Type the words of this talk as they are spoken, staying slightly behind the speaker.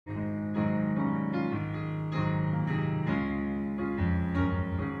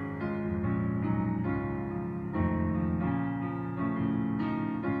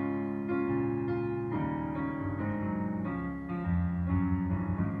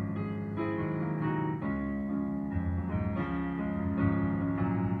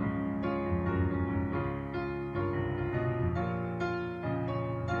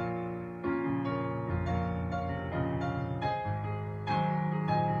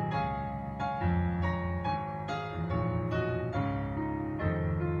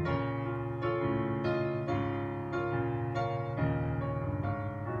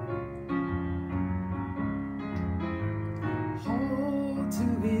to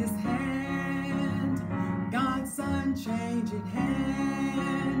his hand, God's unchanging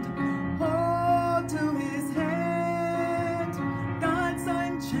hand. Hold to his hand, God's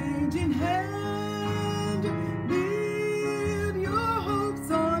unchanging hand. Build your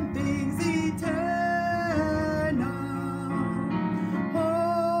hopes on things eternal.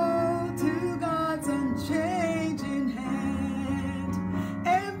 Hold to God's unchanging hand.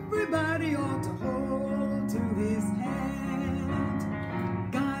 Everybody ought to hold to his hand,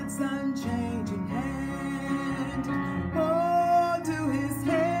 God's unchanging hand. Hold to his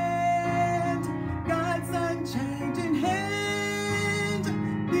hand, God's unchanging hand.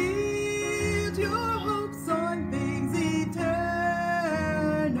 Build your hopes on things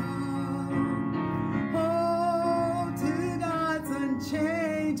eternal. Hold to God's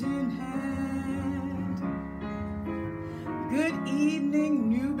unchanging hand. Good evening,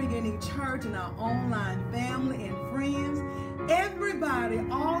 New Beginning Church and our online family and friends. Everybody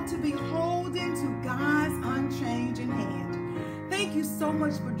ought to be holding to God's unchanging hand. Thank you so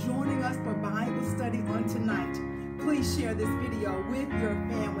much for joining us for Bible study on tonight. Please share this video with your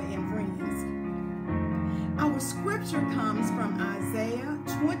family and friends. Our scripture comes from Isaiah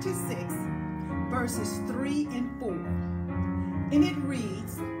 26, verses 3 and 4. And it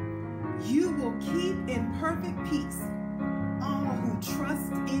reads, "You will keep in perfect peace all who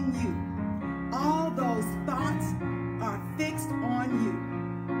trust in you. All those thoughts are fixed on you."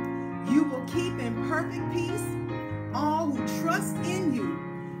 You will keep in perfect peace all who trust in you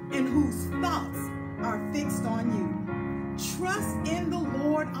and whose thoughts are fixed on you. Trust in the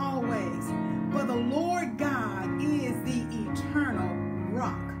Lord always, for the Lord God is the eternal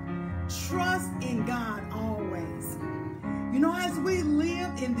rock. Trust in God always. You know, as we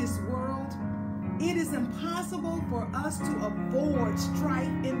live in this world, it is impossible for us to avoid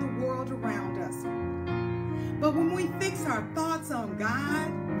strife in the world around us. But when we fix our thoughts on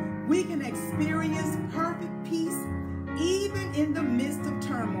God, we can experience perfect peace even in the midst of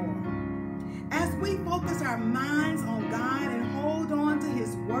turmoil. As we focus our minds on God and hold on to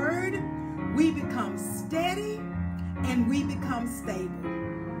his word, we become steady and we become stable.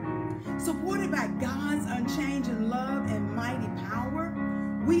 Supported by God's unchanging love and mighty power,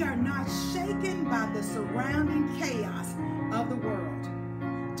 we are not shaken by the surrounding chaos of the world.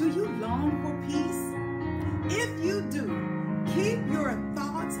 Do you long for peace? If you do, keep your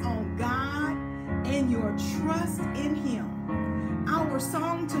thoughts on God and your trust in him. Our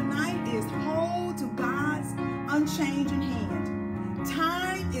song tonight is "Hold to God's Unchanging Hand."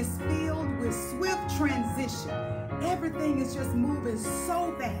 Time is filled with swift transition. Everything is just moving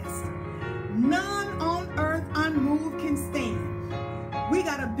so fast. None on earth unmoved can stand. We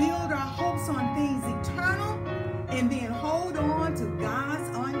got to build our hopes on things eternal and then hold on to God's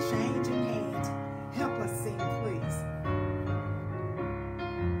unchanging hand. Help us sing, please.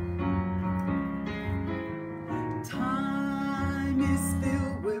 Time is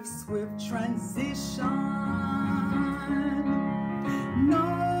filled with swift transition.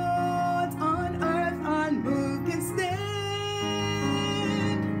 Not on earth unmoved can stand.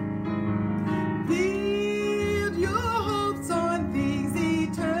 Build your hopes on things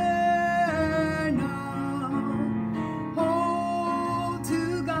eternal. Hold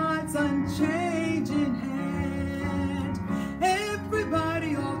to God's unchanging hand.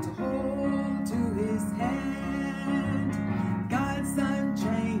 Everybody ought to hold to his hand, God's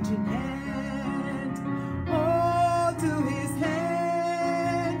unchanging hand. Hold to his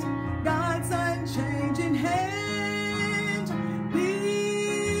hand, God's unchanging hand.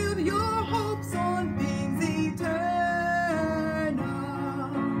 Build your hopes on things eternal.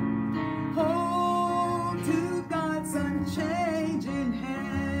 Hold to God's unchanging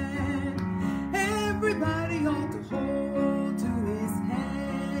hand. Everybody ought to hold to his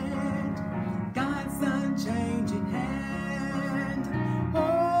hand, God's unchanging hand.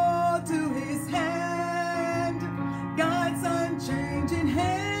 Hold to his hand, God's unchanging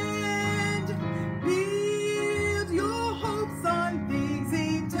hand. Build your hopes on things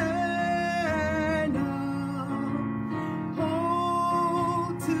eternal.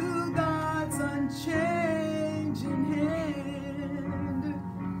 Hold to God's unchanging hand.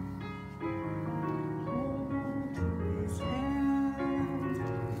 Hold to his hand,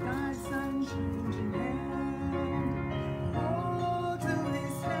 God's unchanging hand. Hold to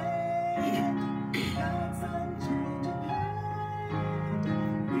his hand, God's unchanging hand.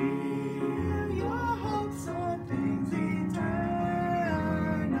 Build your hopes on things eternal.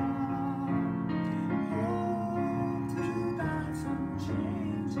 Hold to God's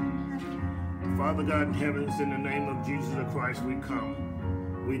unchanging hand. Father God in heaven, in the name of Jesus Christ, we come.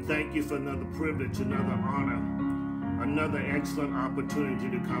 We thank you for another privilege, another honor, another excellent opportunity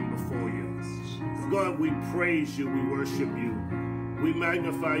to come before you. God, we praise you, we worship you, we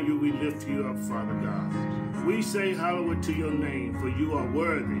magnify you, we lift you up, Father God. We say hallowed to your name, for you are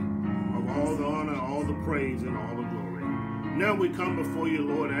worthy of all the honor, all the praise, and all the glory. Now we come before you,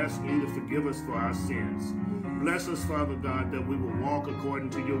 Lord, asking you to forgive us for our sins. Bless us, Father God, that we will walk according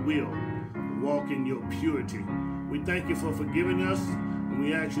to your will, walk in your purity. We thank you for forgiving us, and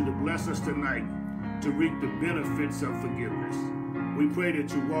we ask you to bless us tonight to reap the benefits of forgiveness. We pray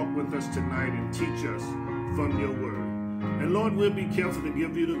that you walk with us tonight and teach us from your word. And Lord, we'll be careful to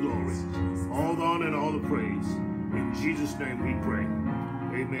give you the glory, all the honor and all the praise. In Jesus' name we pray.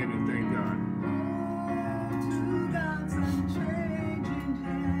 Amen and thank God.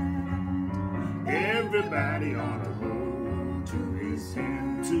 Everybody on the road to his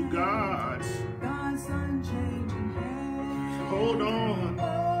hand, to God's unchanging hand. Hold on.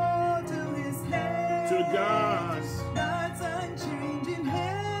 Oh, to his hand. To God's unchanging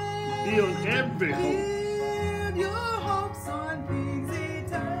hand. Build every hope. Build your hopes on things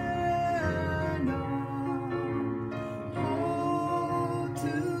eternal. Oh,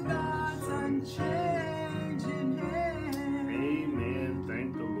 to God's unchanging hand. Amen.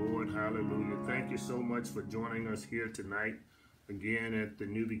 Thank the Lord. Hallelujah. Thank you so much for joining us here tonight. Again at the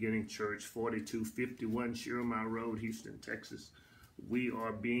New Beginning Church, 4251 Schurmier Road, Houston, Texas. We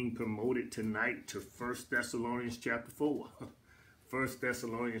are being promoted tonight to 1 Thessalonians chapter 4. 1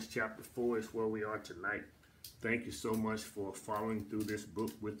 Thessalonians chapter 4 is where we are tonight. Thank you so much for following through this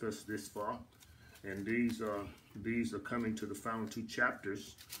book with us this far. And these are coming to the final two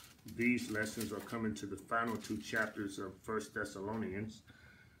chapters. These lessons are coming to the final two chapters of 1 Thessalonians.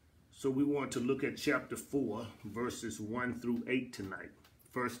 So we want to look at chapter 4, verses 1 through 8 tonight.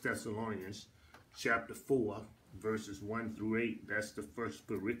 1 Thessalonians chapter 4, verses 1 through 8. That's the first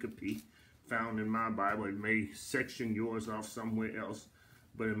pericope found in my Bible. It may section yours off somewhere else,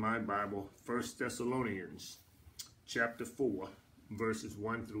 but in my Bible, 1 Thessalonians chapter 4, verses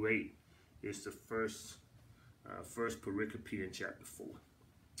 1 through 8 is the first pericope in chapter 4.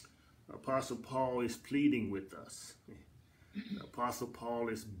 Apostle Paul is pleading with us. The Apostle Paul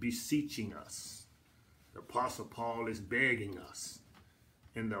is beseeching us. The Apostle Paul is begging us.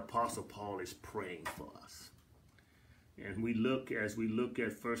 And the Apostle Paul is praying for us. And as we look at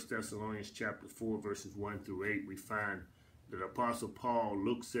 1 Thessalonians chapter 4, verses 1 through 8, we find that Apostle Paul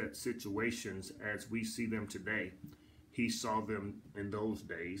looks at situations as we see them today. He saw them in those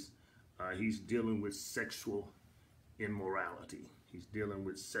days. He's dealing with sexual immorality. He's dealing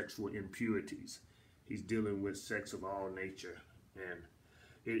with sexual impurities. He's dealing with sex of all nature. And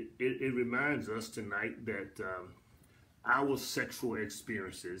it reminds us tonight that our sexual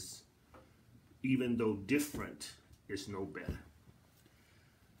experiences, even though different, is no better.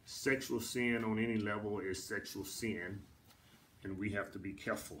 Sexual sin on any level is sexual sin, and we have to be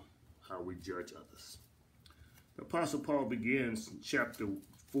careful how we judge others. The Apostle Paul begins chapter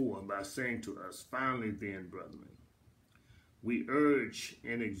 4 by saying to us, "Finally then, brethren, we urge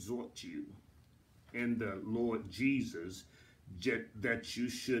and exhort you in the Lord Jesus, that you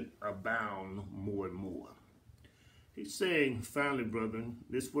should abound more and more." He's saying, finally, brethren.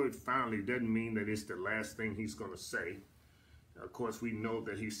 This word finally doesn't mean that it's the last thing he's going to say. Of course, we know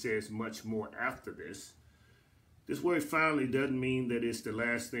that he says much more after this. This word finally doesn't mean that it's the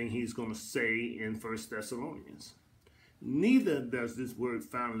last thing he's going to say in 1 Thessalonians. Neither does this word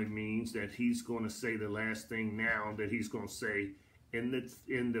finally means that he's going to say the last thing now that he's going to say in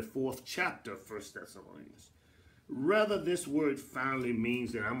the 4th chapter of 1 Thessalonians. Rather, this word finally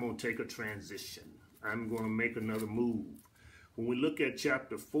means that I'm going to take a transition. I'm going to make another move. When we look at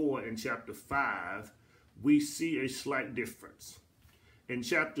chapter 4 and chapter 5, we see a slight difference. In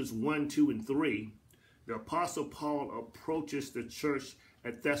chapters 1, 2, and 3, the Apostle Paul approaches the church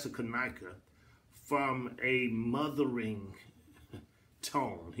at Thessalonica from a mothering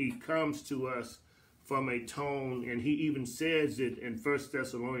tone. He comes to us from a tone, and he even says it in 1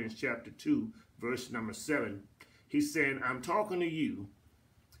 Thessalonians chapter 2, verse number 7. He's saying, I'm talking to you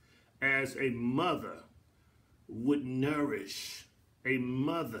as a mother would nourish, a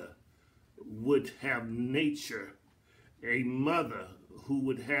mother would have nature, a mother who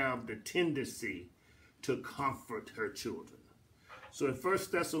would have the tendency to comfort her children. So in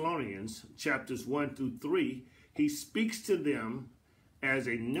 1 Thessalonians chapters 1 through 3, he speaks to them as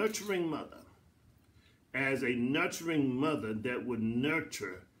a nurturing mother that would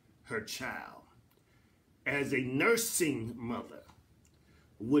nurture her child, as a nursing mother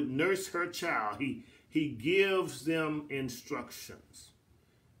would nurse her child. He gives them instructions.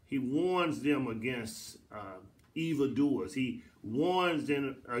 He warns them against evildoers. He warns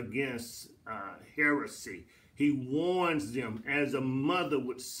them against heresy. He warns them as a mother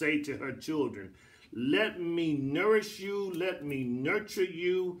would say to her children, let me nourish you, let me nurture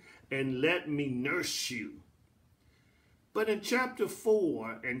you, and let me nurse you. But in chapter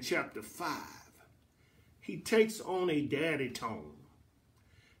 4 and chapter 5, he takes on a daddy tone.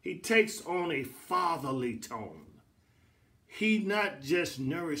 He takes on a fatherly tone. He not just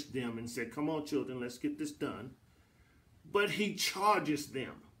nourished them and said, come on, children, let's get this done. But he charges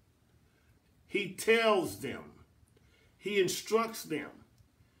them. He tells them. He instructs them.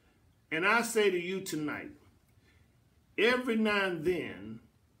 And I say to you tonight, every now and then,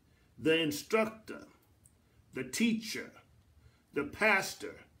 the instructor, the teacher, the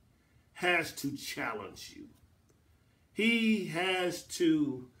pastor has to challenge you. He has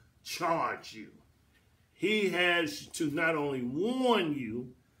to charge you. He has to not only warn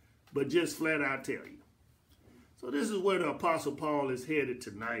you, but just flat out tell you. So this is where the Apostle Paul is headed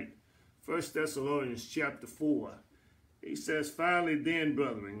tonight. 1 Thessalonians chapter 4. He says, finally then,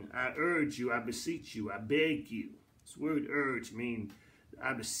 brethren, I urge you, I beseech you, I beg you. This word urge means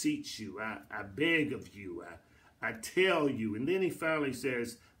I beseech you, I beg of you, I tell you. And then he finally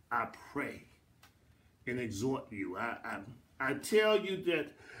says, I pray and exhort you. I tell you that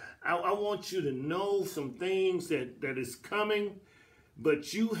I want you to know some things that is coming,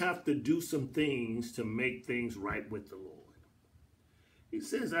 but you have to do some things to make things right with the Lord. He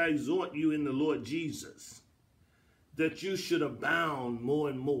says, I exhort you in the Lord Jesus, that you should abound more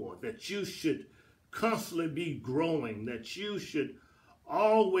and more, that you should constantly be growing, that you should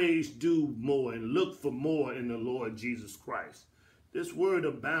always do more and look for more in the Lord Jesus Christ. This word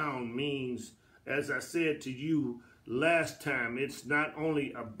abound means, as I said to you last time, it's not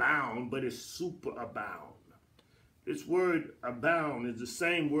only abound, but it's superabound. This word abound is the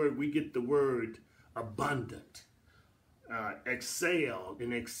same word we get the word abundant, excel,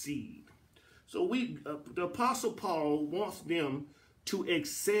 and exceed. So the Apostle Paul wants them to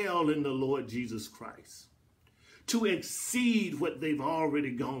excel in the Lord Jesus Christ, to exceed what they've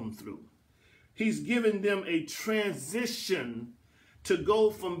already gone through. He's given them a transition to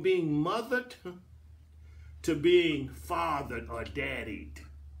go from being mothered to being fathered or daddied.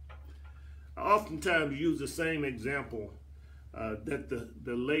 I oftentimes use the same example that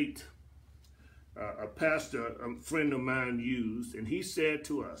the late a pastor, a friend of mine, used, and he said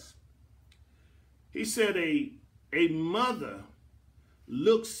to us, he said a mother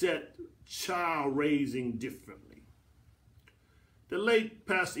looks at child raising differently. The late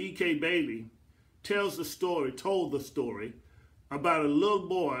Pastor E.K. Bailey told the story about a little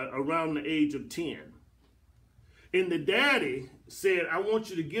boy around the age of 10. And the daddy said, I want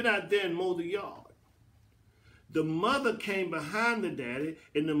you to get out there and mow the yard. The mother came behind the daddy,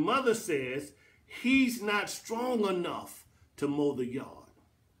 and the mother says, he's not strong enough to mow the yard.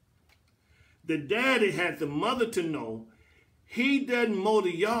 The daddy had the mother to know he doesn't mow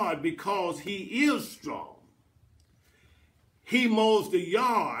the yard because he is strong. He mows the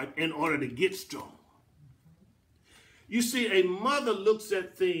yard in order to get strong. You see, a mother looks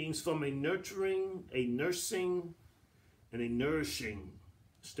at things from a nurturing, a nursing, and a nourishing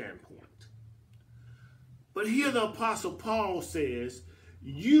standpoint. But here the Apostle Paul says,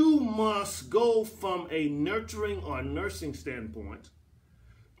 you must go from a nurturing or nursing standpoint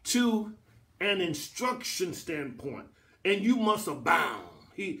to an instruction standpoint, and you must abound.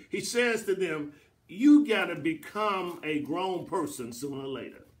 He says to them, you got to become a grown person sooner or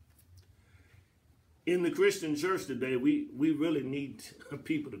later. In the Christian church today, we really need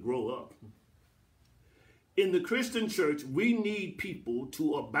people to grow up. In the Christian church, we need people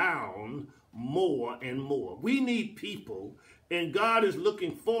to abound more and more. We need people, and God is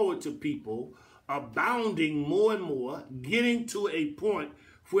looking forward to people abounding more and more, getting to a point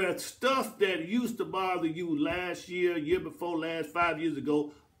where stuff that used to bother you last year, year before last, 5 years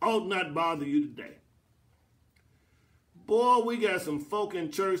ago, ought not bother you today. Boy, we got some folk in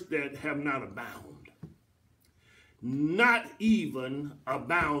church that have not abound. Not even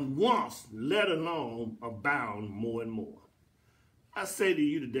abound once, let alone abound more and more. I say to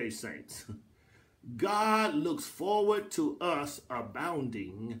you today, saints, God looks forward to us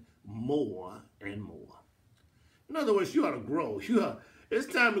abounding more and more. In other words, you ought to grow.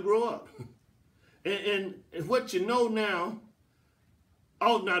 It's time to grow up. And what you know now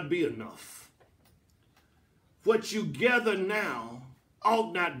ought not be enough. What you gather now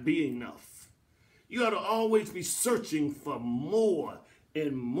ought not be enough. You ought to always be searching for more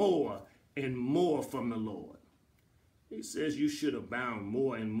and more and more from the Lord. He says you should abound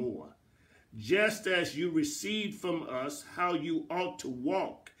more and more, just as you received from us how you ought to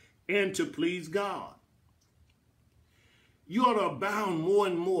walk and to please God. You ought to abound more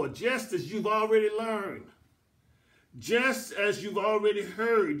and more, just as you've already learned. just as you've already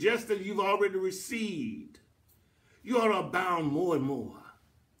heard, just as you've already received, you ought to abound more and more.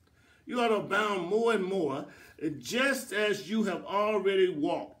 You ought to abound more and more, just as you have already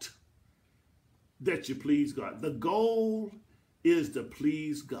walked, that you please God. The goal is to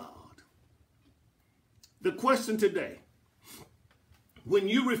please God. The question today, when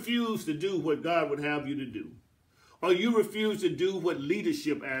you refuse to do what God would have you to do, or you refuse to do what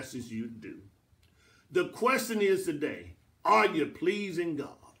leadership asks you to do, the question is today, are you pleasing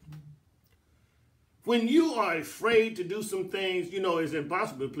God? When you are afraid to do some things, you know it's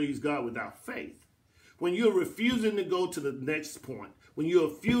impossible to please God without faith. When you're refusing to go to the next point, when you're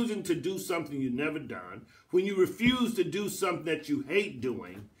refusing to do something you've never done, when you refuse to do something that you hate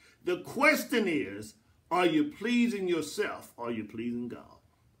doing, the question is, are you pleasing yourself or are you pleasing God?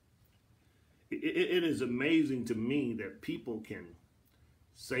 It is amazing to me that people can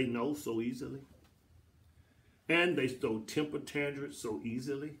say no so easily, and they throw temper tantrums so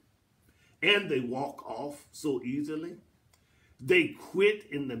easily, and they walk off so easily. They quit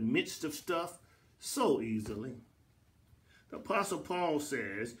in the midst of stuff so easily. The Apostle Paul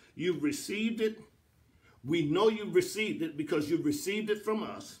says, you've received it. We know you've received it because you've received it from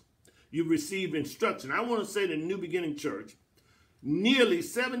us. You've received instruction. I want to say to New Beginning Church, nearly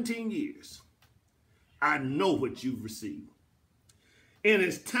 17 years, I know what you've received. And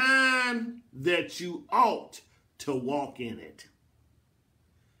it's time that you ought to walk in it.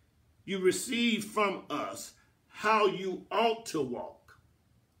 You receive from us how you ought to walk.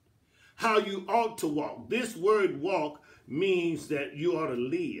 How you ought to walk. This word walk means that you ought to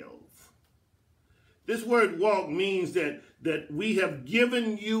live. This word walk means that we have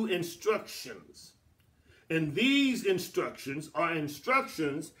given you instructions. And these instructions are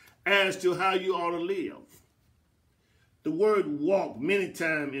instructions as to how you ought to live. The word walk many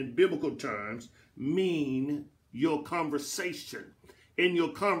times in biblical terms mean your conversation. In your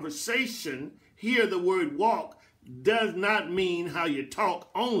conversation, here the word walk does not mean how you talk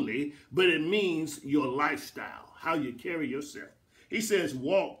only, but it means your lifestyle, how you carry yourself. He says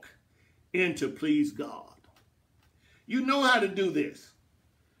walk in to please God. You know how to do this.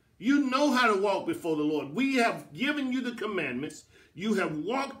 You know how to walk before the Lord. We have given you the commandments. You have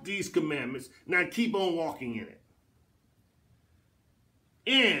walked these commandments. Now keep on walking in it.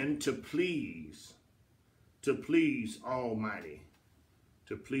 And to please Almighty,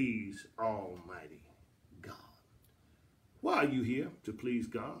 God. Why are you here? To please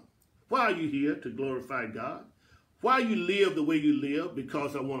God. Why are you here? To glorify God. Why you live the way you live?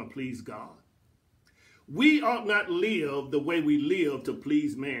 Because I want to please God. We ought not live the way we live to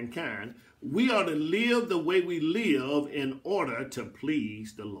please mankind. We ought to live the way we live in order to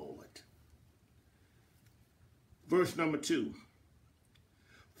please the Lord. Verse number 2.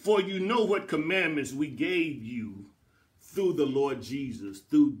 For you know what commandments we gave you through the Lord Jesus,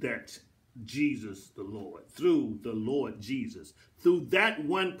 through that Jesus the Lord, through the Lord Jesus, through that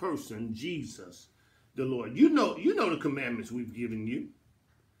one person, Jesus the Lord. You know the commandments we've given you.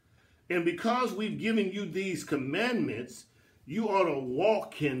 And because we've given you these commandments, you ought to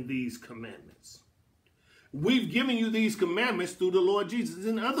walk in these commandments. We've given you these commandments through the Lord Jesus.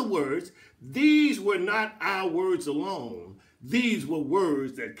 In other words, these were not our words alone. These were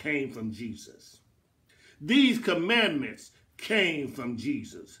words that came from Jesus. These commandments came from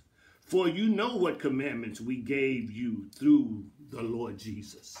Jesus. For you know what commandments we gave you through the Lord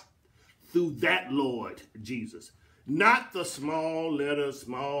Jesus. Through that Lord Jesus. Not the small letter,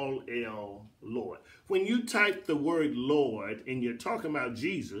 small l, Lord. When you type the word Lord and you're talking about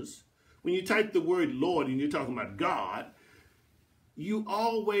Jesus, when you type the word Lord and you're talking about God, you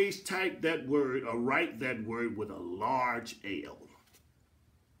always type that word or write that word with a large L.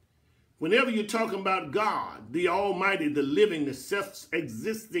 Whenever you're talking about God, the Almighty, the living, the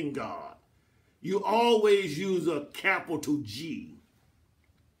self-existing God, you always use a capital G.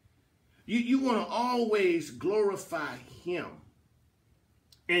 You want to always glorify him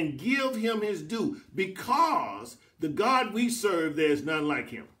and give him his due, because the God we serve, there's none like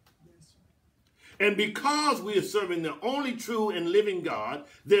him. And because we are serving the only true and living God,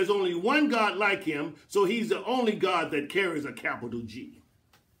 there's only one God like him, so he's the only God that carries a capital G.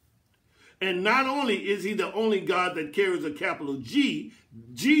 And not only is he the only God that carries a capital G,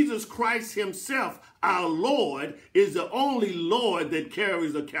 Jesus Christ himself, our Lord, is the only Lord that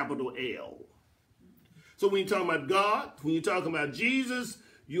carries a capital L. So when you're talking about God, when you're talking about Jesus,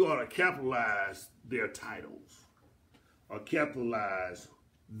 you ought to capitalize their titles or capitalize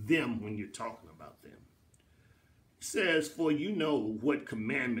them when you're talking about them. It says, for you know what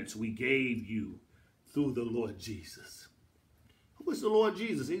commandments we gave you through the Lord Jesus. Who is the Lord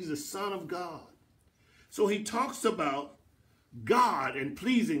Jesus? He's the Son of God. So he talks about God and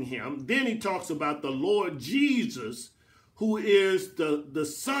pleasing him. Then he talks about the Lord Jesus, who is the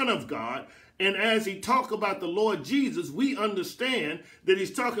Son of God. And as he talks about the Lord Jesus, we understand that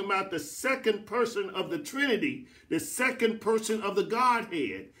he's talking about the second person of the Trinity, the second person of the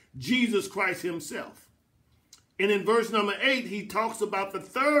Godhead, Jesus Christ himself. And in verse number 8, he talks about the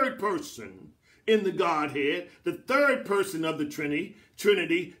third person in the Godhead, the third person of the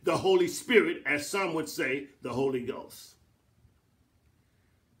Trinity, the Holy Spirit, as some would say, the Holy Ghost.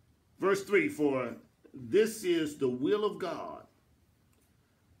 Verse 3, for this is the will of God.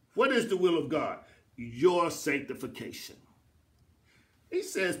 What is the will of God? Your sanctification. He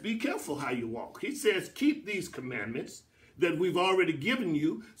says, be careful how you walk. He says, keep these commandments that we've already given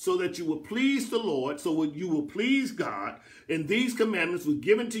you so that you will please the Lord, so you will please God. And these commandments were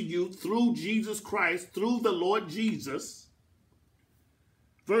given to you through Jesus Christ, through the Lord Jesus.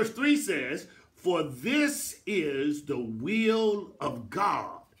 Verse 3 says, for this is the will of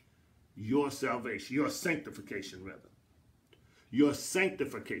God, your salvation, your sanctification rather. Your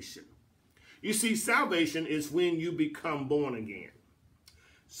sanctification. You see, salvation is when you become born again.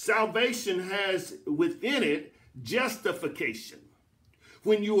 Salvation has within it justification.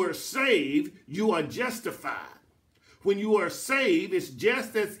 When you are saved, you are justified. When you are saved, it's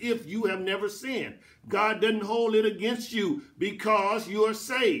just as if you have never sinned. God doesn't hold it against you because you are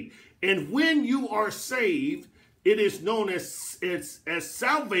saved. And when you are saved, it is known as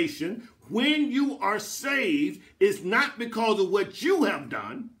salvation. When you are saved, it's not because of what you have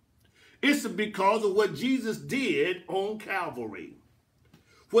done. It's because of what Jesus did on Calvary.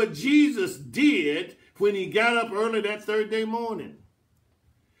 What Jesus did when he got up early that third day morning.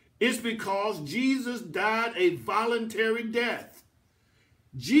 It's because Jesus died a voluntary death.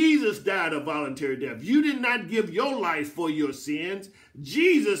 Jesus died a voluntary death. You did not give your life for your sins.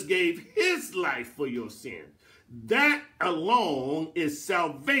 Jesus gave his life for your sins. That alone is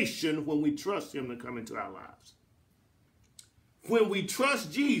salvation when we trust him to come into our lives. When we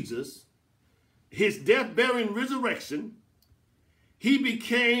trust Jesus, his death, burial, and resurrection, he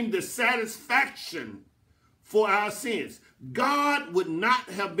became the satisfaction for our sins. God would not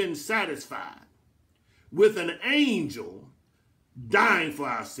have been satisfied with an angel dying for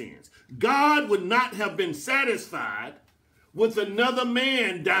our sins. God would not have been satisfied with another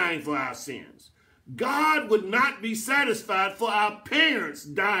man dying for our sins. God would not be satisfied for our parents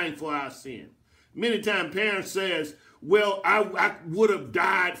dying for our sin. Many times parents says, well, I would have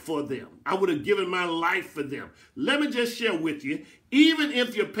died for them. I would have given my life for them. Let me just share with you, even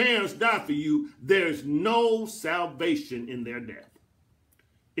if your parents die for you, there's no salvation in their death.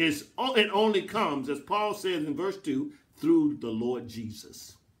 It only comes, as Paul says in verse 2, through the Lord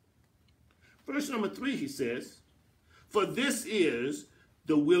Jesus. Verse number 3, he says, for this is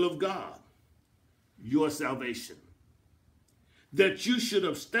the will of God, your salvation, that you should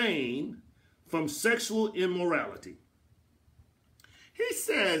abstain from sexual immorality. He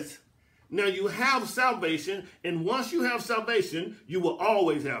says, now you have salvation, and once you have salvation, you will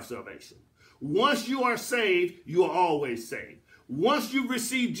always have salvation. Once you are saved, you are always saved. Once you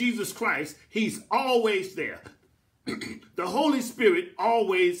receive Jesus Christ, he's always there. The Holy Spirit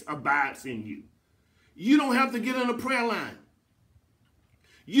always abides in you. You don't have to get on a prayer line.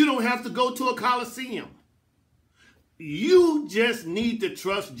 You don't have to go to a coliseum. You just need to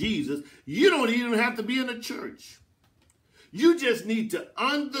trust Jesus. You don't even have to be in a church. You just need to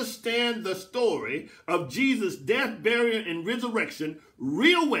understand the story of Jesus' death, burial, and resurrection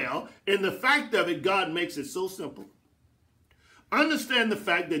real well. And the fact of it, God makes it so simple. Understand the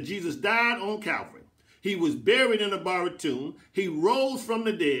fact that Jesus died on Calvary. He was buried in a borrowed tomb. He rose from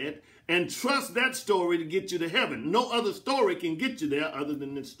the dead, and trust that story to get you to heaven. No other story can get you there other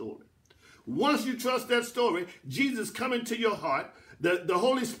than this story. Once you trust that story, Jesus come into your heart. The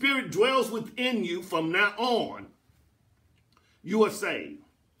Holy Spirit dwells within you from now on. You are saved.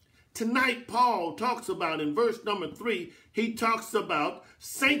 Tonight, Paul talks about, in verse number 3, he talks about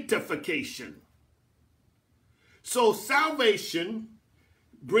sanctification. So salvation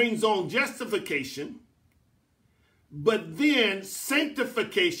brings on justification, but then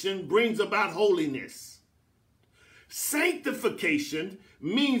sanctification brings about holiness. Sanctification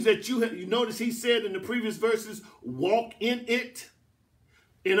means that you notice he said in the previous verses, walk in it.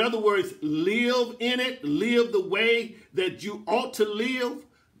 In other words, live in it, live the way that you ought to live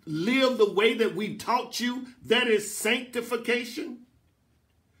the way that we taught you. That is sanctification.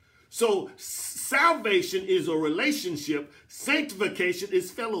 So salvation is a relationship. Sanctification is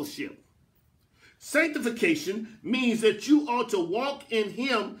fellowship. Sanctification means that you ought to walk in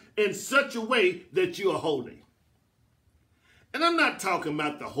him in such a way that you are holy. And I'm not talking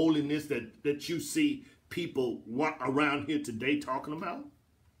about the holiness that you see people around here today talking about.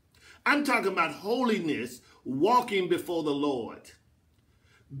 I'm talking about holiness, walking before the Lord,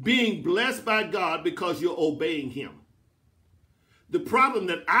 being blessed by God because you're obeying him. The problem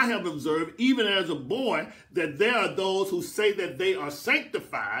that I have observed, even as a boy, that there are those who say that they are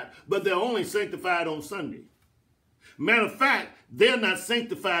sanctified, but they're only sanctified on Sunday. Matter of fact, they're not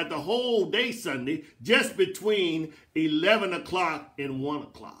sanctified the whole day Sunday, just between 11 o'clock and 1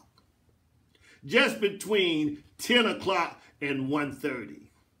 o'clock. Just between 10 o'clock and 1:30.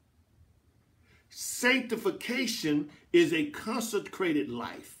 Sanctification is a consecrated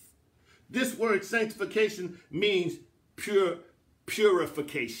life. This word sanctification means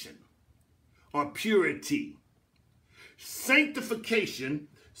purification or purity. Sanctification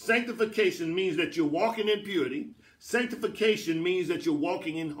means that you're walking in purity. Sanctification means that you're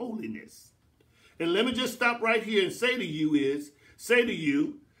walking in holiness. And let me just stop right here and say to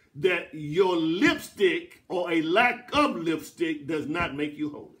you that your lipstick or a lack of lipstick does not make you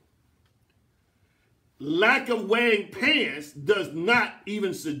holy. Lack of wearing pants does not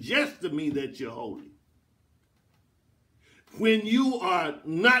even suggest to me that you're holy. When you are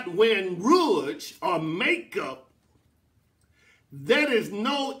not wearing rouge or makeup, that is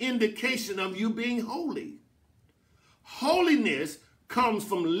no indication of you being holy. Holiness comes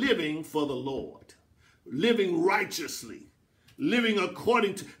from living for the Lord, living righteously, living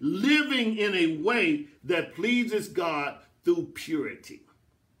in a way that pleases God through purity.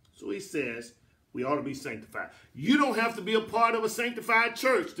 So he says we ought to be sanctified. You don't have to be a part of a sanctified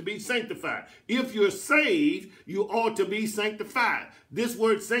church to be sanctified. If you're saved, you ought to be sanctified. This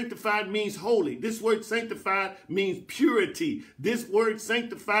word sanctified means holy. This word sanctified means purity. This word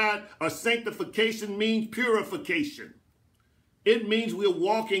sanctified or sanctification means purification. It means we're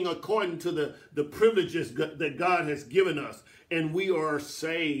walking according to the privileges that God has given us, and we are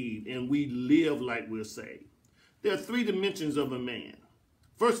saved, and we live like we're saved. There are three dimensions of a man.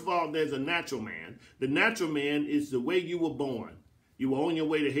 First of all, there's a natural man. The natural man is the way you were born. You were on your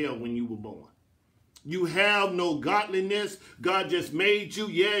way to hell when you were born. You have no godliness. God just made you.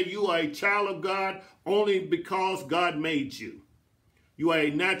 Yeah, you are a child of God only because God made you. You are a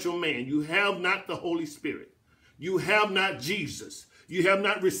natural man. You have not the Holy Spirit. You have not Jesus. You have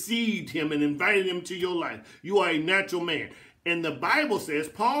not received him and invited him to your life. You are a natural man. And the Bible says,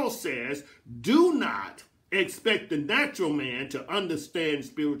 Paul says, do not expect the natural man to understand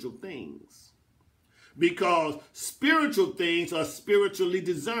spiritual things, because spiritual things are spiritually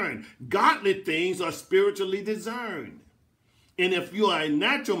discerned. Godly things are spiritually discerned. And if you are a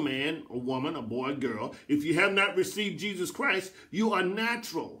natural man, a woman, a boy, a girl, if you have not received Jesus Christ, you are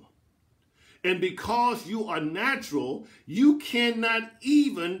natural. And because you are natural, you cannot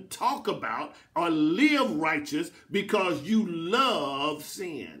even talk about or live righteous because you love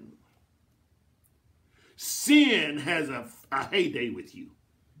sin. Sin has a heyday with you.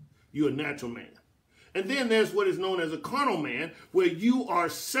 You're a natural man. And then there's what is known as a carnal man, where you are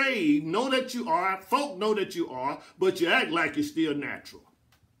saved, know that you are, folk know that you are, but you act like you're still natural.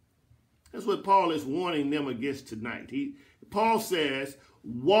 That's what Paul is warning them against tonight. Paul says,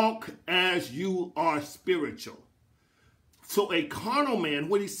 walk as you are spiritual. So a carnal man,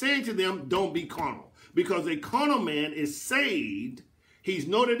 what he's saying to them, don't be carnal. Because a carnal man is saved. He's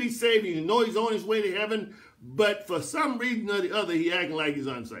know that he's saved. He know he's on his way to heaven. But for some reason or the other, he acting like he's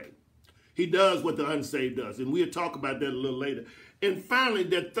unsaved. He does what the unsaved does. And we'll talk about that a little later. And finally,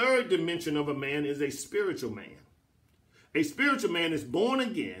 the third dimension of a man is a spiritual man. A spiritual man is born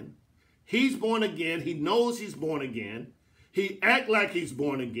again. He's born again. He knows he's born again. He acts like he's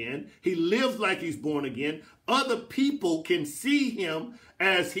born again. He lives like he's born again. Other people can see him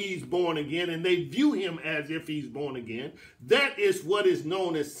as he's born again, and they view him as if he's born again. That is what is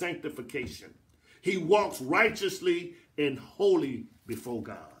known as sanctification. He walks righteously and holy before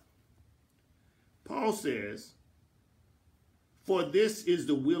God. Paul says, for this is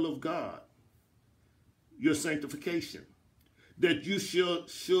the will of God, your sanctification, that you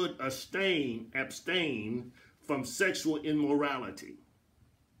should abstain from sexual immorality.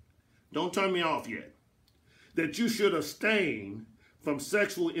 Don't turn me off yet. That you should abstain from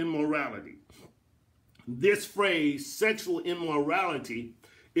sexual immorality. This phrase, sexual immorality,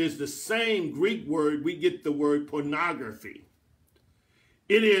 is the same Greek word we get the word pornography.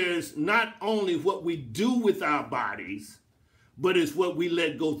 It is not only what we do with our bodies, but it's what we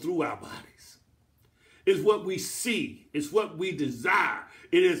let go through our bodies. It's what we see. It's what we desire.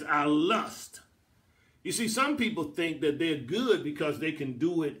 It is our lust. You see, some people think that they're good because they can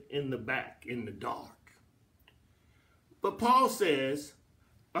do it in the back, in the dark. But Paul says,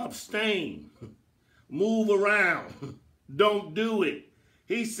 abstain, move around, don't do it.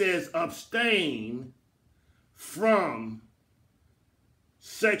 He says, abstain from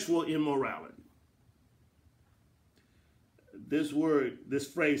sexual immorality. This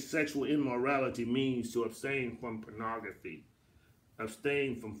phrase, sexual immorality, means to abstain from pornography,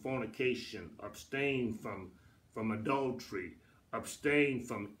 abstain from fornication, abstain from adultery, abstain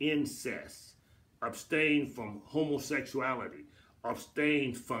from incest, abstain from homosexuality,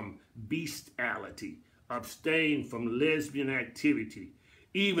 abstain from bestiality, abstain from lesbian activity,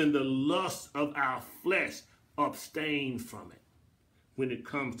 even the lust of our flesh, abstain from it when it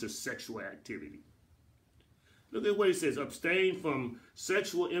comes to sexual activity. Look at what it says, abstain from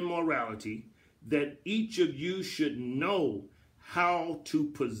sexual immorality, that each of you should know how to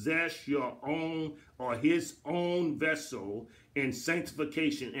possess your own or his own vessel in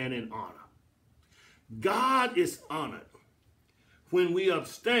sanctification and in honor. God is honored when we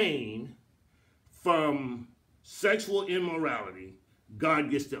abstain from sexual immorality. God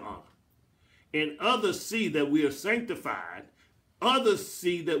gets the honor. And others see that we are sanctified. Others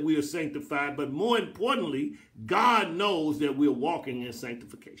see that we are sanctified, but more importantly, God knows that we're walking in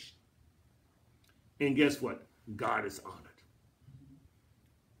sanctification. And guess what? God is honored.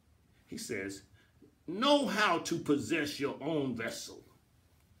 He says, know how to possess your own vessel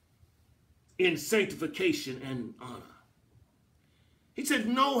in sanctification and honor. He said,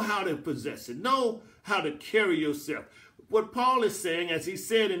 know how to possess it. Know how to carry yourself. What Paul is saying, as he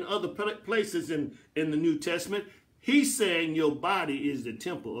said in other places in the New Testament, he's saying your body is the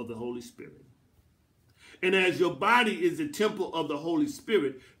temple of the Holy Spirit. And as your body is the temple of the Holy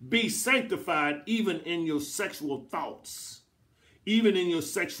Spirit, be sanctified even in your sexual thoughts, even in your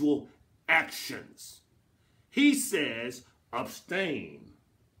sexual actions. He says, abstain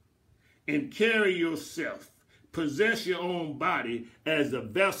and carry yourself, possess your own body as a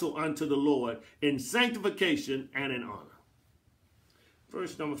vessel unto the Lord in sanctification and in honor.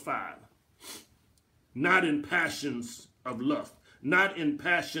 Verse number 5. Not in passions of lust, not in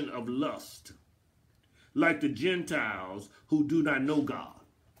passion of lust, like the Gentiles who do not know God.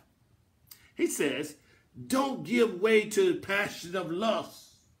 He says, don't give way to the passion of lust.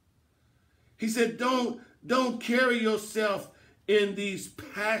 He said, don't carry yourself in these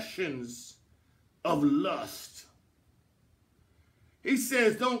passions of lust. He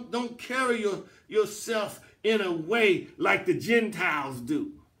says, don't carry yourself in a way like the Gentiles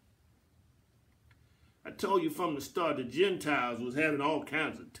do. I told you from the start the Gentiles was having all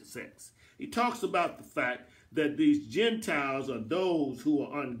kinds of sex. He talks about the fact that these Gentiles are those who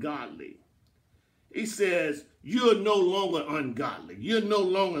are ungodly. He says, you're no longer ungodly. You're no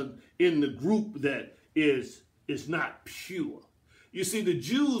longer in the group that is not pure. You see, the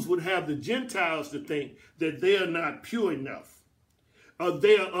Jews would have the Gentiles to think that they are not pure enough. Or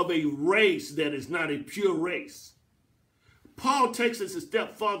they are of a race that is not a pure race. Paul takes us a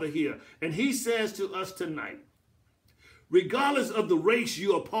step further here, and he says to us tonight, regardless of the race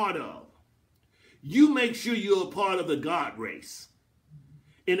you are part of, you make sure you're a part of the God race.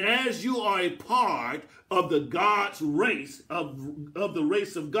 And as you are a part of the God's race, of the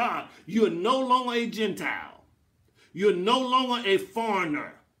race of God, you're no longer a Gentile. You're no longer a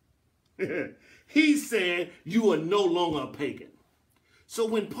foreigner. He said you are no longer a pagan. So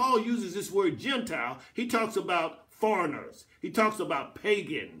when Paul uses this word Gentile, he talks about foreigners. He talks about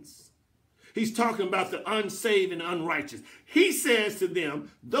pagans. He's talking about the unsaved and unrighteous. He says to them,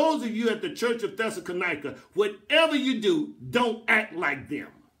 those of you at the church of Thessalonica, whatever you do, don't act like them.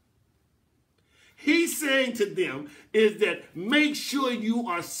 He's saying to them is that make sure you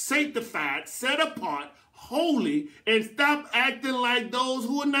are sanctified, set apart, holy, and stop acting like those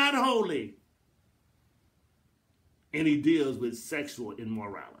who are not holy. And he deals with sexual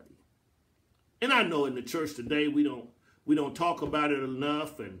immorality. And I know in the church today we don't talk about it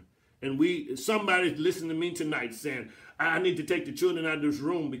enough, and somebody's listening to me tonight saying, I need to take the children out of this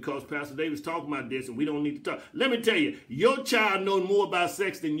room because Pastor David's talking about this and we don't need to talk. Let me tell you, your child knows more about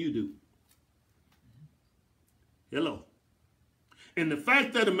sex than you do. Hello. And the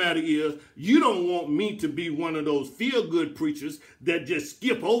fact of the matter is, you don't want me to be one of those feel-good preachers that just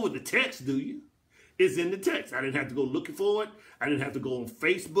skip over the text, do you? It's in the text. I didn't have to go looking for it. I didn't have to go on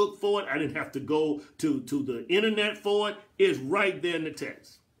Facebook for it. I didn't have to go to the internet for it. It's right there in the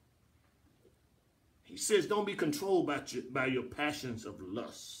text. He says, don't be controlled by your passions of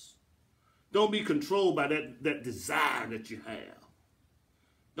lust. Don't be controlled by that desire that you have.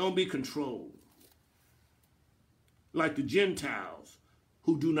 Don't be controlled like the Gentiles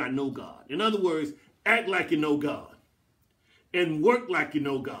who do not know God. In other words, act like you know God and work like you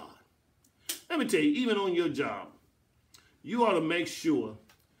know God. Let me tell you, even on your job, you ought to make sure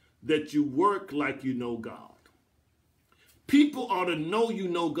that you work like you know God. People ought to know you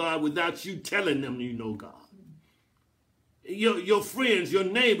know God without you telling them you know God. your friends, your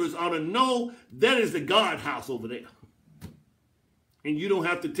neighbors ought to know that is the God house over there. And you don't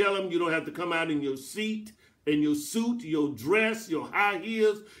have to tell them. You don't have to come out in your seat, in your suit, your dress, your high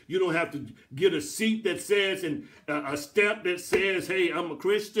heels. You don't have to get a seat that says, and a step that says, hey, I'm a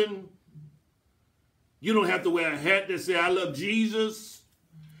Christian. You don't have to wear a hat that says, I love Jesus.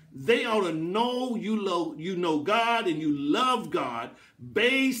 They ought to know you know God and you love God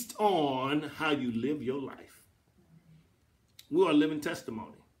based on how you live your life. We are a living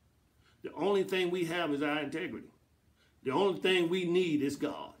testimony. The only thing we have is our integrity. The only thing we need is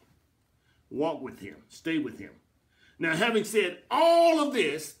God. Walk with him. Stay with him. Now, having said all of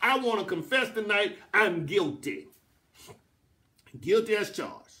this, I want to confess tonight I'm guilty. Guilty as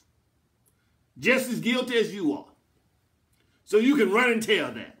charged. Just as guilty as you are. So you can run and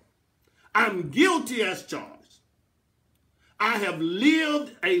tell that. I'm guilty as charged. I have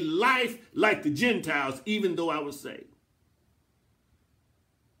lived a life like the Gentiles, even though I was saved.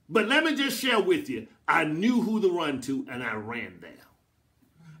 But let me just share with you, I knew who to run to and I ran there.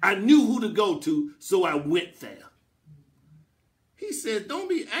 I knew who to go to, so I went there. He said, don't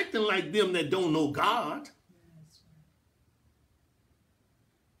be acting like them that don't know God.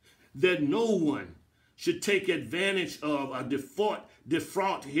 That no one should take advantage of or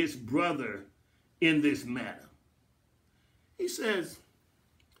defraud his brother in this matter. He says,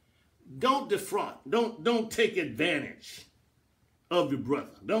 don't defraud. Don't take advantage of your brother.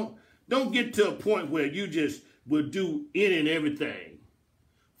 Don't get to a point where you just will do any and everything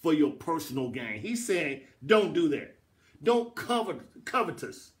for your personal gain. He's saying, don't do that. Don't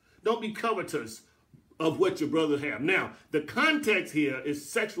covetous. Don't be covetous of what your brother have. Now, the context here is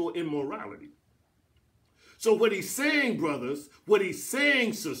sexual immorality. So what he's saying, brothers, what he's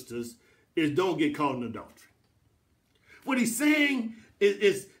saying, sisters, is don't get caught in adultery. What he's saying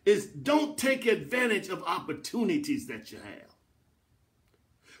is don't take advantage of opportunities that you have.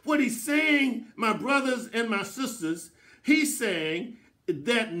 What he's saying, my brothers and my sisters, he's saying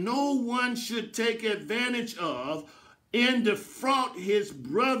that no one should take advantage of and defraud his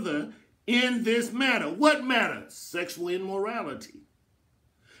brother in this matter. What matter? Sexual immorality.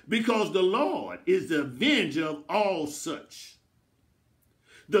 Because the Lord is the avenger of all such.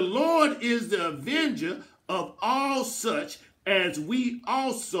 The Lord is the avenger of all such, as we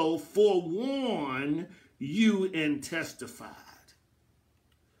also forewarn you and testified.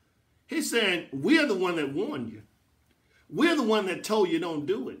 He's saying, we're the one that warned you. We're the one that told you don't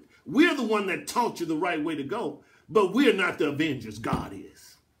do it. We're the one that taught you the right way to go. But we're not the avengers. God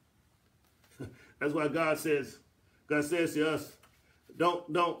is. That's why God says to us,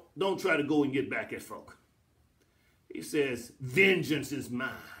 don't try to go and get back at folk. He says, vengeance is mine,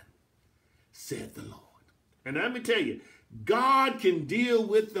 said the Lord. And let me tell you, God can deal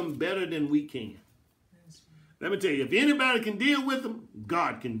with them better than we can. Let me tell you, if anybody can deal with them,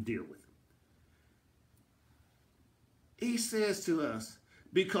 God can deal with them. He says to us,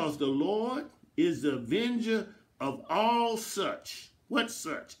 because the Lord is the avenger of all such. What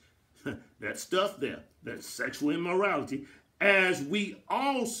such? That stuff there, that sexual immorality, as we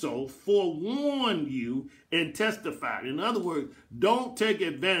also forewarn you and testified. In other words, don't take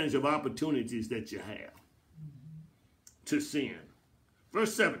advantage of opportunities that you have to sin.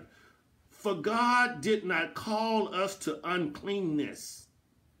 Verse 7, for God did not call us to uncleanness,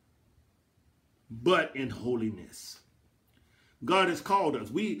 but in holiness. God has called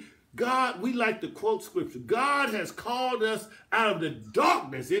us. We like to quote scripture. God has called us out of the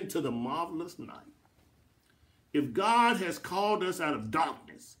darkness into the marvelous light. If God has called us out of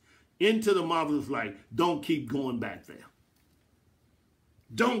darkness into the marvelous light, don't keep going back there.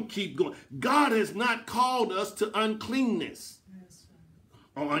 Don't keep going. God has not called us to uncleanness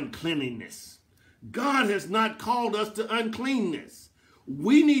or uncleanliness. God has not called us to uncleanness.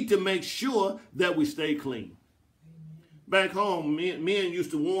 We need to make sure that we stay clean. Back home, men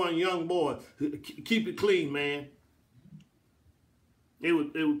used to warn young boys, keep it clean, man. They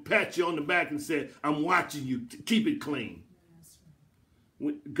would pat you on the back and say, I'm watching you, keep it clean.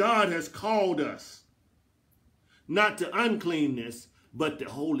 God has called us not to uncleanness, but to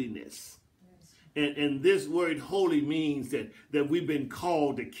holiness. And this word holy means that we've been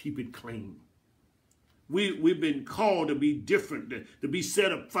called to keep it clean. We've been called to be different, to be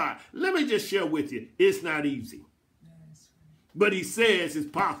set apart. Let me just share with you, it's not easy. But he says it's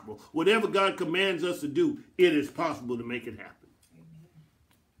possible. Whatever God commands us to do, it is possible to make it happen.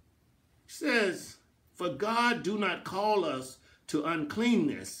 He says, for God do not call us to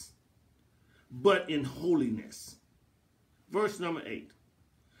uncleanness, but in holiness. Verse number 8.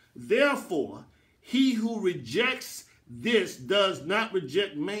 Therefore, he who rejects this does not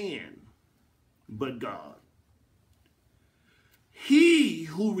reject man, but God. he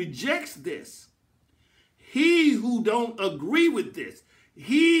who rejects this, he who don't agree with this,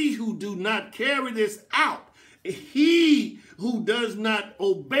 he who do not carry this out, he who does not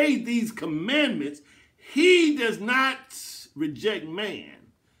obey these commandments, he does not reject man,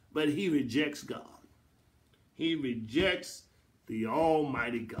 but he rejects God. He rejects the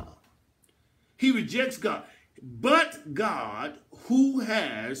Almighty God. He rejects God. But God, who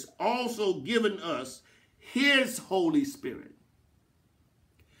has also given us his Holy Spirit.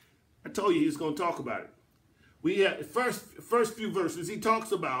 I told you he was going to talk about it. We have first few verses, he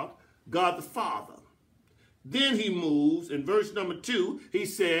talks about God the Father. Then he moves in verse number 2, he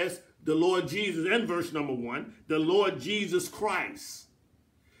says the Lord Jesus, and verse number 1, the Lord Jesus Christ.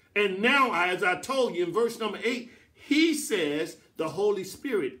 And now, as I told you in verse number 8, he says the Holy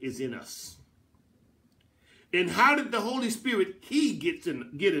Spirit is in us. And how did the Holy Spirit get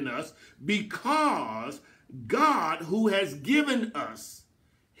in us? Because God, who has given us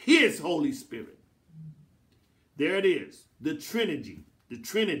his Holy Spirit. There it is, the Trinity, the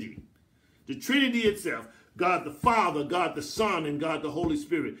Trinity. The Trinity itself, God the Father, God the Son, and God the Holy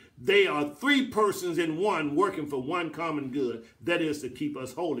Spirit. They are three persons in one, working for one common good. That is to keep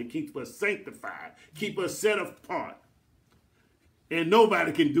us holy, keep us sanctified, keep us set apart. And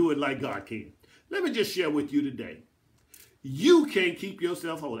nobody can do it like God can. Let me just share with you today. You can't keep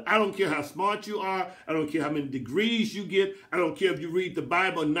yourself holy. I don't care how smart you are. I don't care how many degrees you get. I don't care if you read the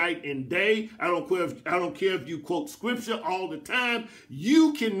Bible night and day. I don't care if you quote scripture all the time.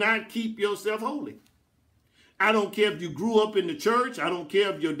 You cannot keep yourself holy. I don't care if you grew up in the church. I don't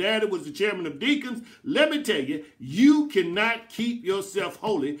care if your daddy was the chairman of deacons. Let me tell you, you cannot keep yourself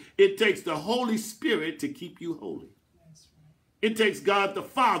holy. It takes the Holy Spirit to keep you holy. It takes God the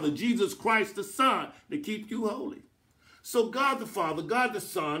Father, Jesus Christ the Son, to keep you holy. So God the Father, God the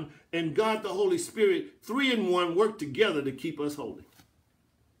Son, and God the Holy Spirit, three in one, work together to keep us holy.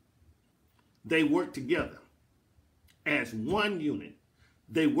 They work together as one unit.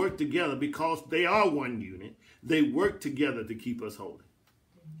 They work together because they are one unit. They work together to keep us holy.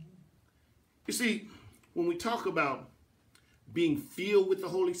 You see, when we talk about being filled with the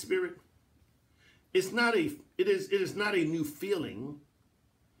Holy Spirit, it is not a new feeling.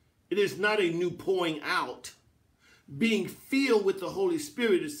 It is not a new pouring out. Being filled with the Holy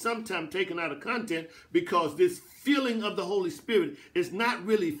Spirit is sometimes taken out of content because this feeling of the Holy Spirit is not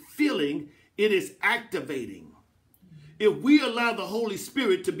really filling, it is activating. If we allow the Holy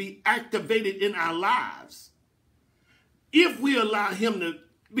Spirit to be activated in our lives, if we allow him to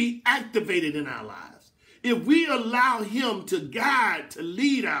be activated in our lives, if we allow him to guide, to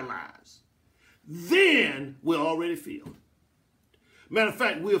lead our lives, then we're already filled. Matter of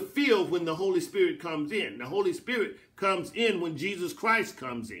fact, we're filled when the Holy Spirit comes in. The Holy Spirit comes in when Jesus Christ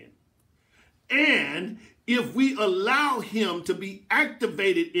comes in. And if we allow him to be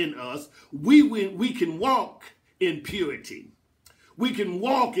activated in us, we can walk in purity. We can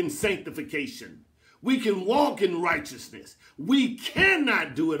walk in sanctification. We can walk in righteousness. We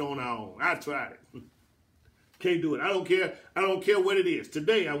cannot do it on our own. I tried it. Can't do it. I don't care what it is.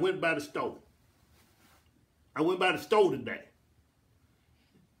 Today, I went by the store. I went by the store today.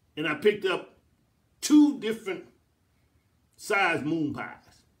 And I picked up 2 different size moon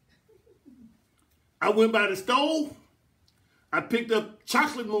pies. I went by the stove. I picked up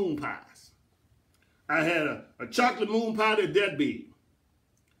chocolate moon pies. I had a chocolate moon pie that's that big.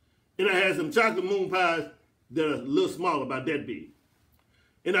 And I had some chocolate moon pies that are a little smaller, about that big.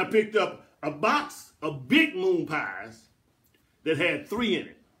 And I picked up a box of big moon pies that had 3 in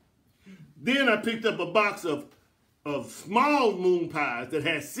it. Then I picked up a box of small moon pies that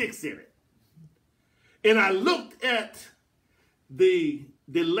had 6 in it. And I looked at the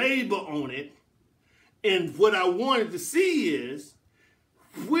label on it, and what I wanted to see is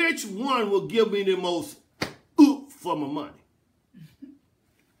which one will give me the most oomph for my money.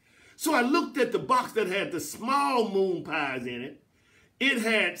 So I looked at the box that had the small moon pies in it. It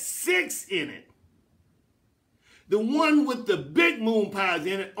had 6 in it. The one with the big moon pies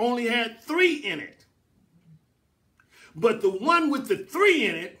in it only had 3 in it. But the one with the 3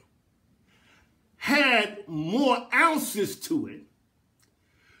 in it had more ounces to it.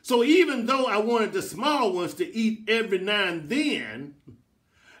 So even though I wanted the small ones to eat every now and then,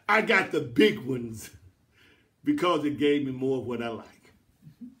 I got the big ones because it gave me more of what I like.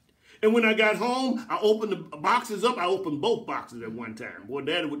 And when I got home, I opened the boxes up. I opened both boxes at one time. Boy,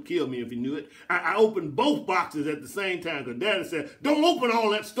 Daddy would kill me if he knew it. I opened both boxes at the same time because Daddy said, don't open all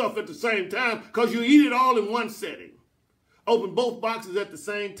that stuff at the same time because you eat it all in one setting. Opened both boxes at the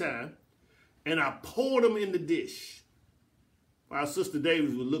same time, and I poured them in the dish while Sister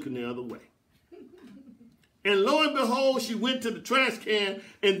Davis was looking the other way. And lo and behold, she went to the trash can,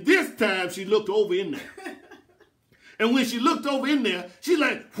 and this time she looked over in there. And when she looked over in there, she's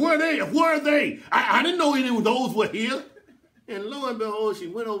like, where are they? Where are they? I didn't know any of those were here. And lo and behold, she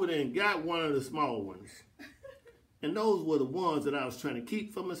went over there and got one of the small ones. And those were the ones that I was trying to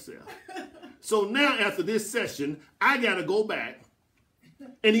keep for myself. So now after this session, I got to go back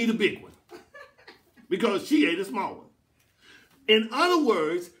and eat a big one. Because she ate a small one. In other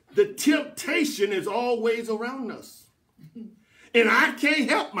words, the temptation is always around us. And I can't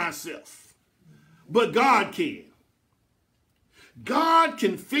help myself. But God can. God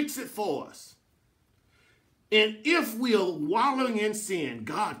can fix it for us. And if we are wallowing in sin,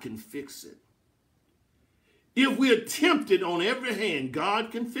 God can fix it. If we are tempted on every hand,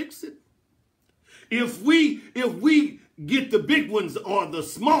 God can fix it. If we get the big ones or the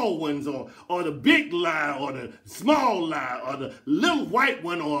small ones or the big lie or the small lie or the little white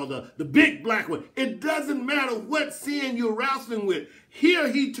one or the big black one, it doesn't matter what sin you're wrestling with.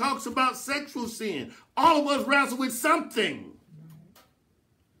 Here he talks about sexual sin. All of us wrestle with something.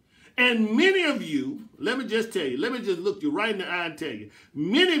 And many of you, let me just tell you, let me just look you right in the eye and tell you,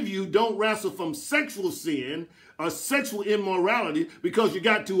 many of you don't wrestle from sexual sin or sexual immorality because you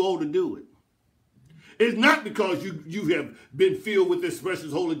got too old to do it. It's not because you have been filled with this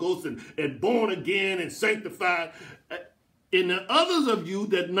precious Holy Ghost and born again and sanctified. And the others of you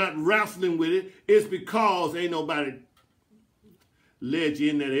that not wrestling with it, it's because ain't nobody led you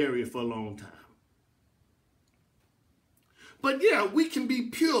in that area for a long time. But yeah, we can be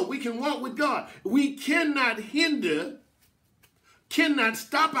pure. We can walk with God. We cannot cannot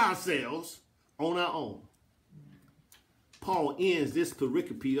stop ourselves on our own. Paul ends this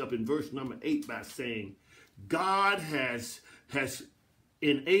pericope up in verse number 8 by saying, God has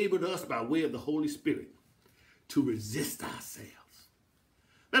enabled us by way of the Holy Spirit to resist ourselves.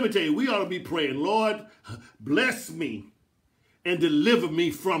 Let me tell you, we ought to be praying, Lord, bless me and deliver me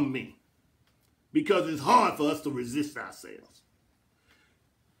from me. Because it's hard for us to resist ourselves.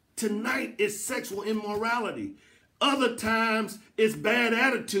 Tonight is sexual immorality. Other times it's bad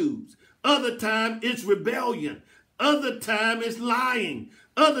attitudes. Other times it's rebellion. Other time it's lying.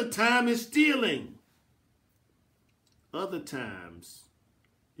 Other time it's stealing. Other times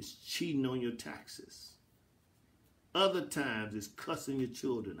it's cheating on your taxes. Other times it's cussing your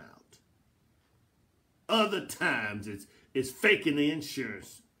children out. Other times it's faking the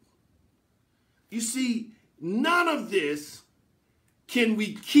insurance. You see, none of this can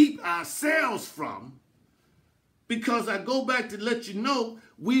we keep ourselves from, because I go back to let you know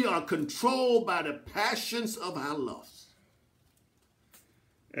we are controlled by the passions of our lusts.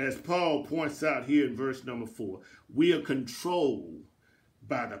 As Paul points out here in verse number 4, we are controlled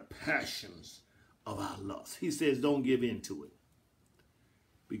by the passions of our lusts. He says don't give in to it.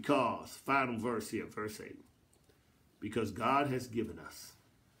 Because, final verse here, verse 8, because God has given us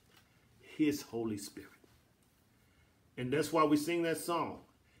His Holy Spirit. And that's why we sing that song.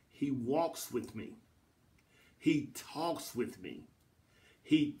 He walks with me. He talks with me.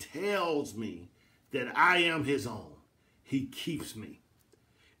 He tells me that I am His own. He keeps me.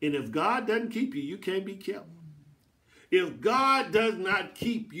 And if God doesn't keep you, you can't be kept. If God does not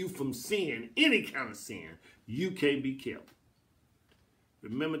keep you from sin, any kind of sin, you can't be kept.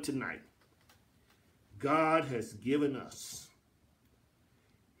 Remember tonight, God has given us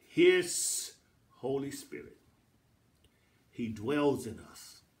His Holy Spirit. He dwells in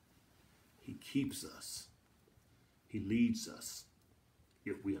us. He keeps us. He leads us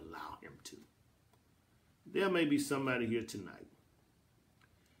if we allow Him to. There may be somebody here tonight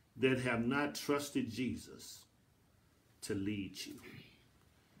that have not trusted Jesus to lead you.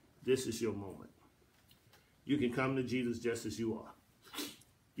 This is your moment. You can come to Jesus just as you are.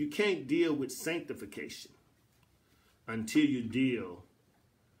 You can't deal with sanctification until you deal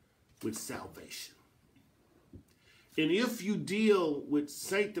with salvation. And if you deal with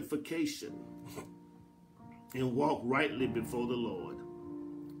sanctification and walk rightly before the Lord,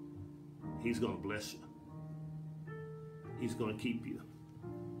 He's going to bless you. He's going to keep you.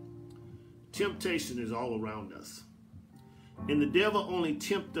 Temptation is all around us. And the devil only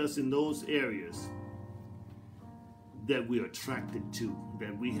tempts us in those areas that we are attracted to,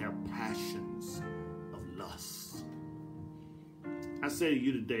 that we have passions of lust. I say to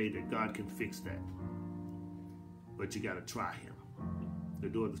you today that God can fix that. But you got to try Him. The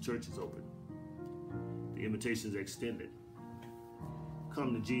door of the church is open. The invitation is extended.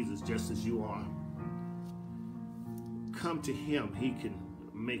 Come to Jesus just as you are. Come to Him. He can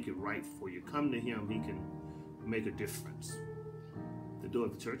make it right for you. Come to Him. He can make a difference. The door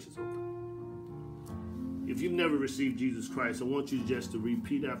of the church is open. If you've never received Jesus Christ, I want you just to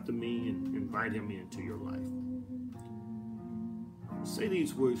repeat after me and invite him into your life. Say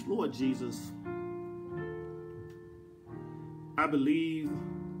these words: Lord Jesus, I believe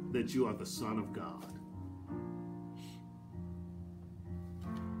that you are the Son of God.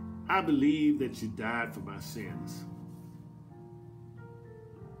 I believe that you died for my sins.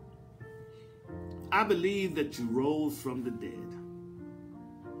 I believe that you rose from the dead.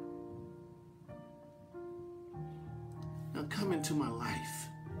 Now come into my life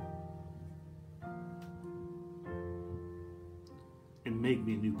and make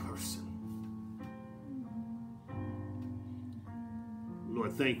me a new person.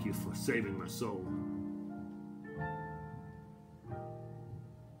 Lord, thank you for saving my soul.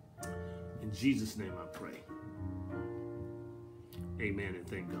 In Jesus' name I pray. Amen and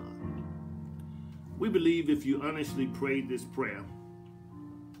thank God. We believe if you honestly prayed this prayer,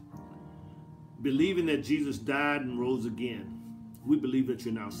 believing that Jesus died and rose again, we believe that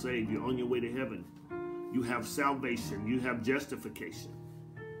you're now saved. You're on your way to heaven. You have salvation. You have justification.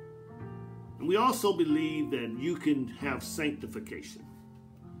 And we also believe that you can have sanctification.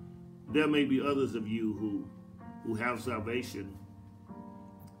 There may be others of you who have salvation,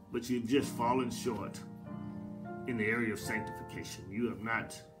 but you've just fallen short in the area of sanctification. You have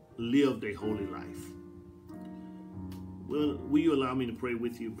not lived a holy life. Will you allow me to pray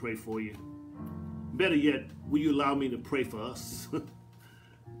with you, pray for you? Better yet, will you allow me to pray for us?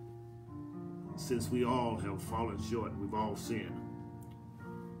 Since we all have fallen short, we've all sinned.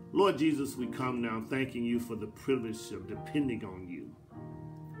 Lord Jesus, we come now thanking you for the privilege of depending on you.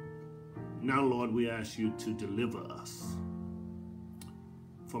 Now, Lord, we ask you to deliver us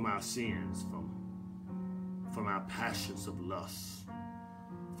from our sins, from our passions of lust,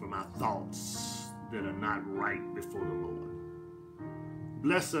 from our thoughts that are not right before the Lord.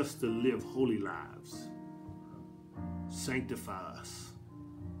 Bless us to live holy lives. Sanctify us.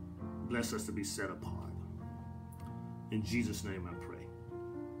 Bless us to be set apart. In Jesus' name I pray.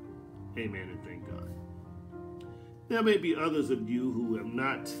 Amen and thank God. There may be others of you who have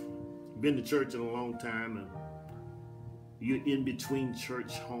not been to church in a long time, and you're in between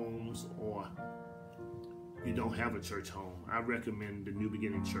church homes, or you don't have a church home. I recommend the New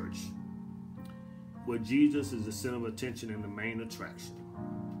Beginning Church, where Jesus is the center of attention and the main attraction.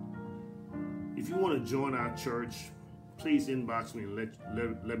 If you want to join our church, please inbox me and let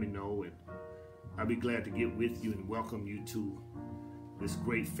me know, and I'll be glad to get with you and welcome you to this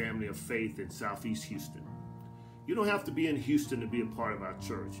great family of faith in Southeast Houston. You don't have to be in Houston to be a part of our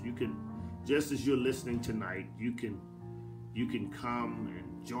church. You can, just as you're listening tonight, you can come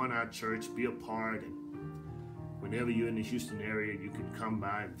and join our church, be a part, and whenever you're in the Houston area, you can come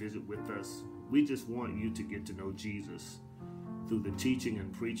by and visit with us. We just want you to get to know Jesus through the teaching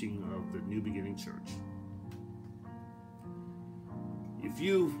and preaching of the New Beginning Church. If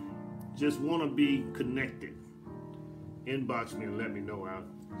you just want to be connected, inbox me and let me know. I'll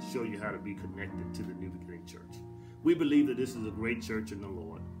show you how to be connected to the New Beginning Church. We believe that this is a great church in the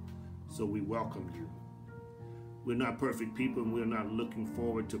Lord, so we welcome you. We're not perfect people, and we're not looking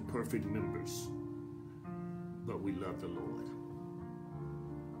forward to perfect members, but we love the Lord.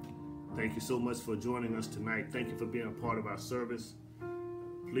 Thank you so much for joining us tonight. Thank you for being a part of our service.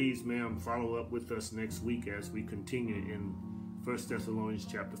 Please, ma'am, follow up with us next week as we continue in 1 Thessalonians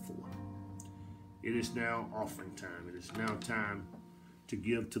chapter 4. It is now offering time. It is now time to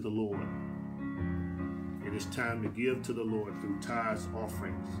give to the Lord. It is time to give to the Lord through tithes,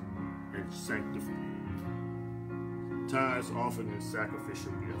 offerings, and offering and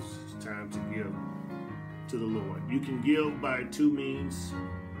sacrificial gifts. It's time to give to the Lord. You can give by two means.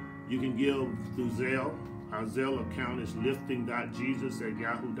 You can give through Zelle. Our Zelle account is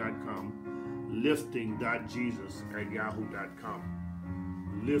lifting.jesus@yahoo.com. Lifting.jesus@yahoo.com.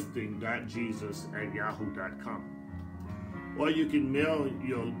 Lifting.jesus@yahoo.com. Or you can mail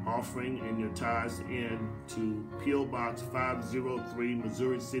your offering and your tithes in to P.O. Box 503,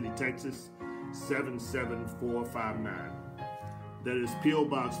 Missouri City, Texas, 77459. That is P.O.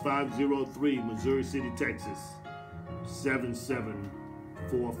 Box 503, Missouri City, Texas,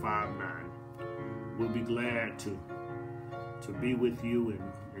 77459. We'll be glad to be with you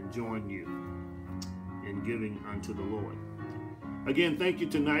and join you in giving unto the Lord. Again, thank you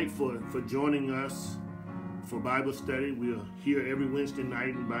tonight for joining us for Bible study. We are here every Wednesday night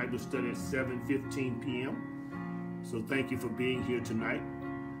in Bible study at 7:15 p.m. So thank you for being here tonight.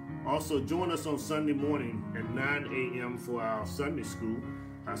 Also, join us on Sunday morning at 9 a.m. for our Sunday school.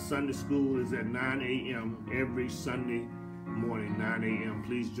 Our Sunday school is at 9 a.m. every Sunday morning, 9 a.m.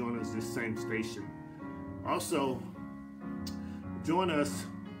 Please join us this same station. Also, join us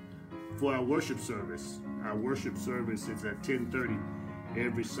for our worship service Our worship service is at 10:30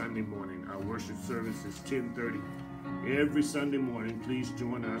 every Sunday morning. Our worship service is 10:30 every Sunday morning. Please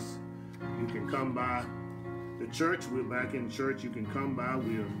join us. You can come by the church. We're back in church. You can come by.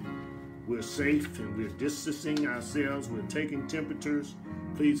 We're safe and we're distancing ourselves. We're taking temperatures.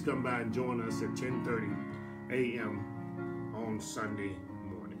 Please come by and join us at 10:30 a.m. on Sunday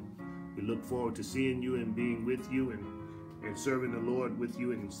morning. We look forward to seeing you and being with you and serving the Lord with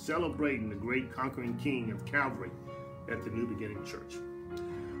you and celebrating the great conquering King of Calvary at the New Beginning Church.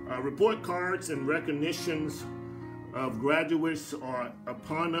 Report cards and recognitions of graduates are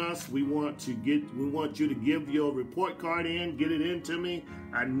upon us. We want you to give your report card in, get it in to me.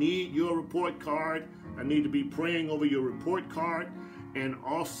 I need your report card. I need to be praying over your report card. And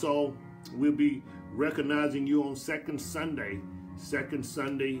also, we'll be recognizing you on second Sunday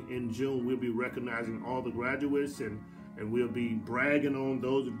in June. We'll be recognizing all the graduates and we'll be bragging on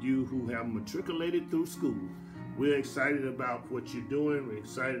those of you who have matriculated through school. We're excited about what you're doing. We're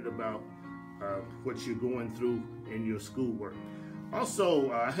excited about what you're going through in your schoolwork.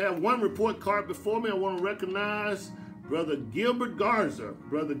 Also, I have one report card before me. I want to recognize Brother Gilbert Garza.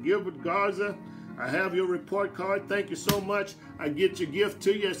 Brother Gilbert Garza, I have your report card. Thank you so much. I get your gift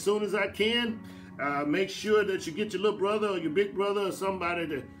to you as soon as I can. Make sure that you get your little brother or your big brother or somebody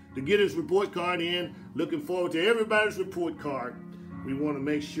to get his report card in. Looking forward to everybody's report card. We want to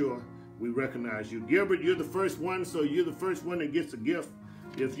make sure we recognize you. Gilbert, you're the first one, so you're the first one that gets a gift.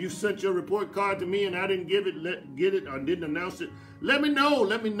 If you sent your report card to me and I didn't get it or didn't announce it, let me know,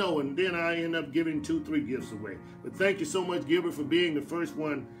 and then I end up giving 2-3 gifts away. But thank you so much, Gilbert, for being the first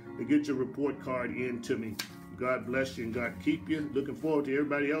one to get your report card in to me. God bless you and God keep you. Looking forward to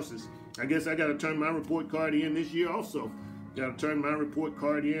everybody else's. I guess I got to turn my report card in this year also. Got to turn my report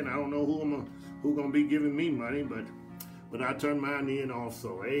card in. I don't know who gonna be giving me money, but I turn mine in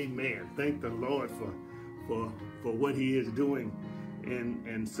also. Amen. Thank the Lord for what He is doing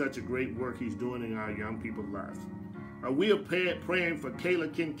and such a great work He's doing in our young people's lives. We are praying for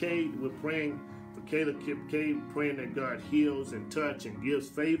Kayla Kincaid. We're praying for Kayla Kincaid, praying that God heals and touch and gives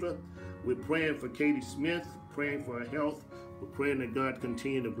favor. We're praying for Katie Smith, praying for her health. We're praying that God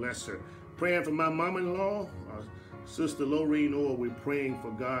continue to bless her. Praying for my mom-in-law, Sister Lorraine Orr. We're praying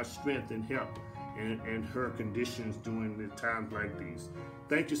for God's strength and help and her conditions during the times like these.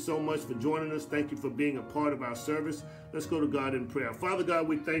 Thank you so much for joining us. Thank you for being a part of our service. Let's go to God in prayer. Father God,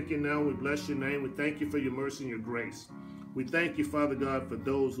 we thank you now. We bless your name. We thank you for your mercy and your grace. We thank you, Father God, for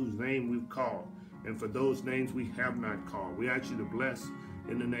those whose name we've called and for those names we have not called. We ask you to bless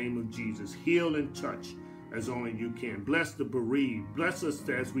in the name of Jesus. Heal and touch as only you can. Bless the bereaved. Bless us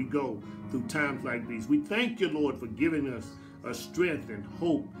as we go through times like these. We thank you, Lord, for giving us a strength and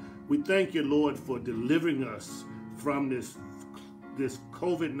hope. We thank you, Lord, for delivering us from this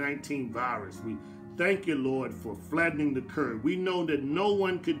COVID-19 virus. We thank you, Lord, for flattening the curve. We know that no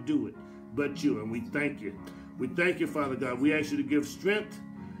one could do it but you, and we thank you. We thank you, Father God. We ask you to give strength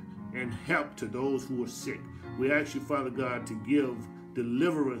and help to those who are sick. We ask you, Father God, to give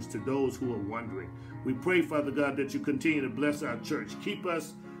deliverance to those who are wandering. We pray, Father God, that you continue to bless our church. Keep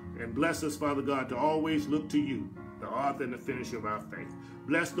us and bless us, Father God, to always look to you, the author and the finisher of our faith.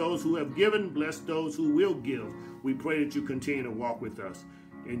 Bless those who have given. Bless those who will give. We pray that you continue to walk with us.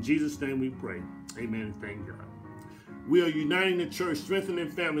 In Jesus' name we pray. Amen and thank God. We are uniting the church, strengthening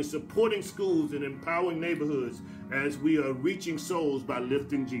families, supporting schools, and empowering neighborhoods as we are reaching souls by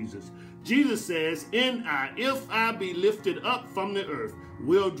lifting Jesus. Jesus says, if I be lifted up from the earth,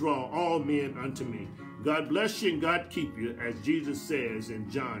 will draw all men unto me. God bless you and God keep you, as Jesus says in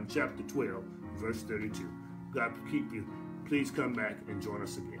John chapter 12, verse 32. God keep you. Please come back and join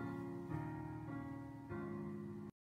us again.